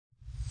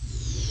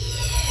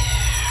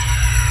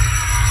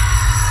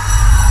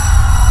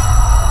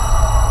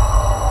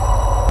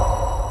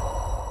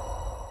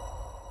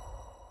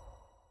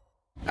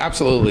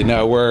Absolutely.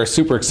 No, we're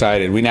super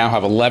excited. We now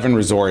have 11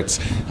 resorts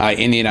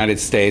in the United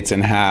States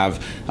and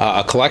have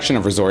a collection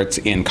of resorts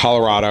in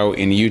Colorado,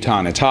 in Utah,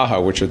 and in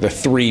Tahoe, which are the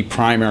three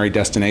primary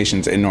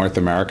destinations in North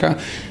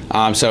America.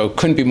 So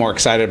couldn't be more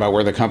excited about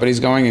where the company's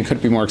going, and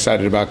couldn't be more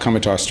excited about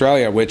coming to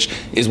Australia, which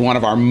is one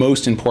of our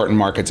most important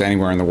markets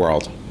anywhere in the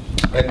world.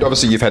 And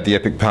obviously you've had the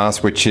Epic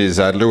Pass, which has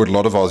lured a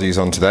lot of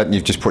Aussies onto that, and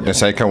you've just put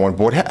Niseko on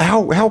board.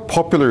 How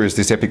popular has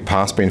this Epic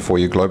Pass been for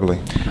you globally?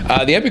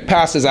 The Epic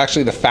Pass is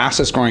actually the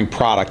fastest growing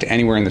product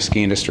anywhere in the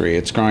ski industry.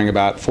 It's growing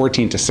about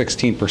 14 to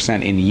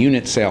 16% in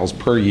unit sales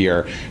per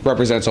year,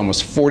 represents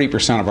almost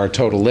 40% of our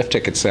total lift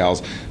ticket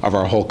sales of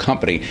our whole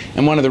company.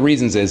 And one of the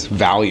reasons is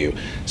value.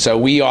 So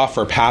we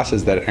offer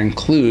passes that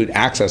include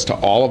access to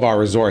all of our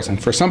resorts.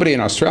 And for somebody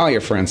in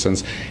Australia, for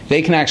instance,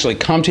 they can actually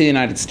come to the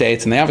United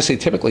States, and they obviously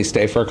typically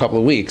stay for a couple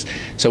of weeks.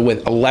 So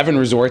with 11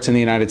 resorts in the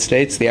United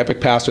States, the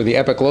Epic Pass or the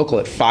Epic Local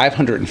at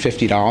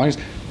 $550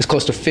 is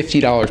close to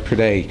 $50 per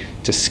day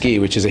to ski,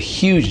 which is a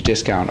huge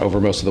discount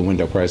over most of the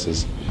window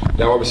prices.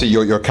 Now obviously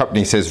your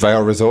company says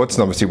Vail Resorts,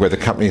 and obviously where the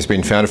company has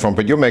been founded from,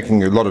 but you're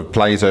making a lot of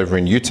plays over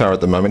in Utah at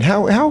the moment.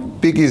 How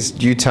big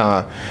is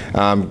Utah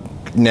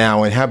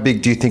now, and how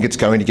big do you think it's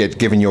going to get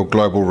given your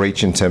global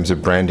reach in terms of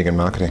branding and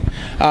marketing?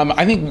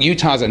 I think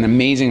Utah is an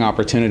amazing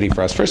opportunity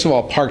for us. First of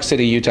all, Park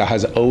City, Utah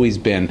has always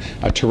been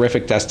a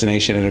terrific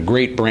destination and a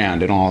great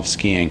brand in all of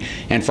skiing.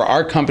 And for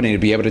our company to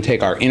be able to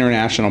take our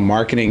international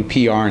marketing,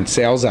 PR, and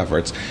sales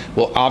efforts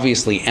will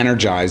obviously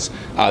energize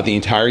the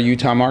entire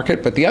Utah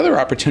market. But the other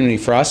opportunity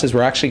for us is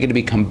we're actually going to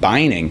be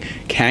combining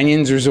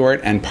Canyons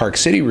Resort and Park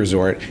City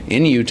Resort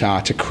in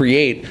Utah to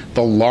create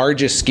the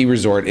largest ski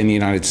resort in the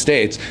United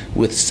States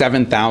with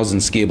 7,000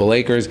 skiable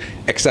acres,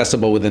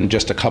 accessible within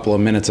just a couple of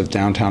minutes of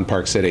downtown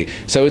Park City.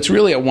 So it's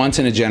really a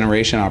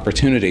once-in-a-generation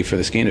opportunity for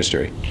the ski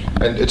industry.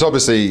 And it's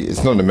obviously,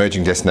 it's not an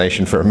emerging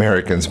destination for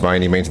Americans by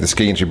any means in the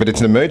ski industry, but it's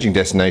an emerging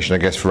destination, I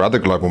guess, for other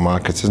global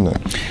markets, isn't it?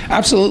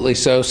 Absolutely.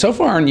 So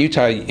far in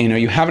Utah,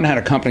 you haven't had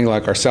a company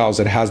like ourselves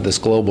that has this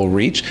global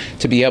reach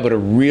to be able to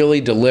really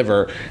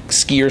deliver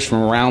skiers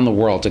from around the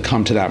world to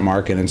come to that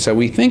market. And so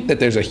we think that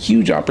there's a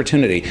huge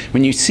opportunity.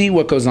 When you see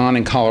what goes on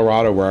in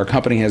Colorado, where our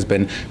company has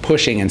been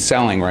pushing and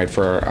selling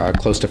for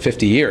close to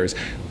 50 years,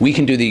 we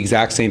can do the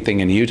exact same thing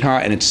in Utah,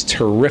 and it's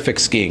terrific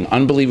skiing,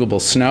 unbelievable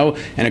snow,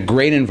 and a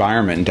great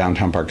environment in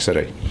downtown Park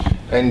City.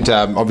 And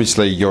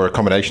obviously your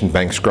accommodation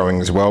bank's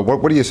growing as well.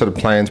 What are your sort of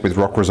plans with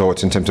Rock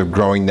Resorts in terms of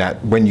growing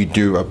that when you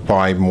do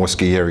buy more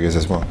ski areas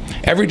as well?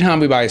 Every time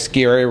we buy a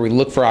ski area, we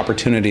look for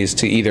opportunities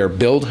to either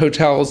build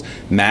hotels,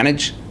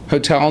 manage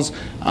hotels,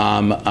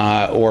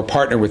 or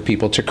partner with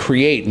people to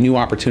create new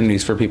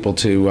opportunities for people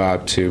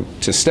to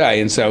stay.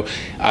 And so,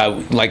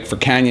 like for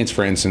Canyons,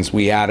 for instance,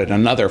 we added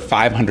another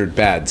 500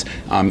 beds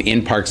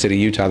in Park City,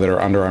 Utah, that are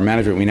under our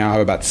management. We now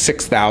have about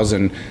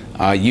 6,000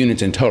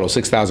 units in total,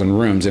 6,000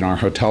 rooms in our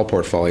hotel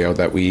portfolio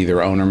that we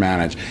either own or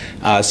manage.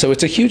 So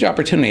it's a huge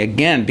opportunity,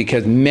 again,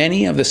 because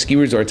many of the ski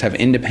resorts have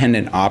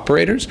independent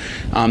operators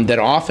that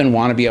often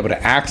want to be able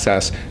to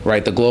access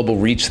the global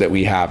reach that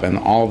we have and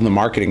all of the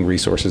marketing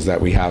resources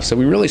that we have. So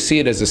we really see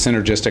it as a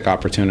synergistic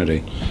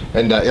opportunity.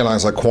 And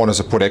airlines like Qantas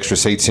have put extra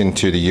seats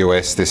into the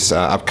US this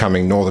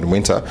upcoming northern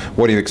winter.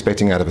 What are you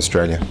expecting out of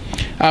Australia?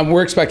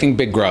 We're expecting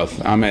big growth.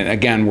 And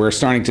again, we're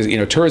starting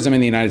to, tourism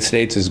in the United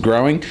States is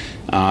growing.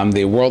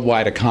 The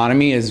worldwide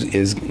economy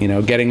is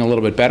getting a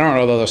little bit better,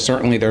 although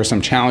certainly there are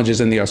some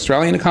challenges in the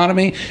Australian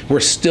economy. We're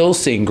still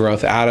seeing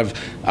growth out of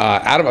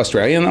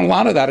Australia, and a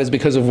lot of that is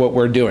because of what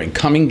we're doing.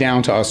 Coming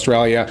down to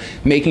Australia,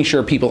 making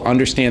sure people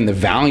understand the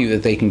value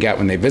that they can get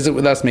when they visit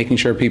with us, making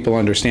sure people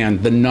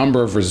understand the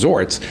number of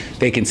resorts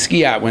they can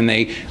ski at when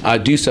they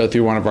do so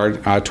through one of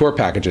our tour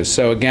packages.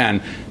 So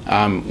again,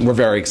 we're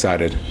very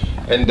excited.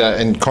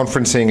 And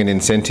conferencing and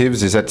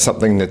incentives, is that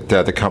something that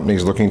the company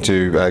is looking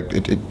to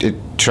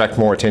attract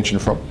more attention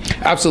from?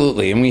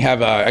 Absolutely, and we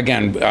have,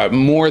 again,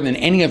 more than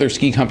any other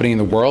ski company in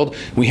the world,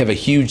 we have a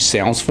huge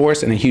sales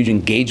force and a huge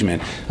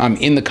engagement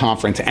in the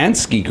conference and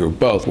ski group,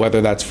 both,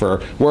 whether that's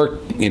for work,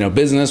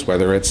 business,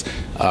 whether it's,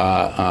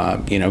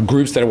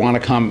 groups that want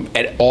to come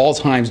at all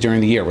times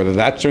during the year, whether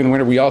that's during the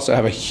winter. We also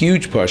have a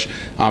huge push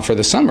for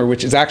the summer,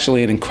 which is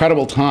actually an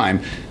incredible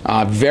time,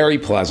 very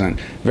pleasant,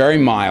 very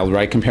mild,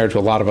 compared to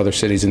a lot of other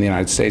cities in the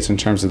United States in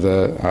terms of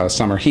the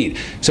summer heat.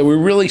 So we're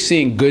really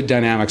seeing good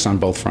dynamics on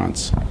both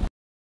fronts.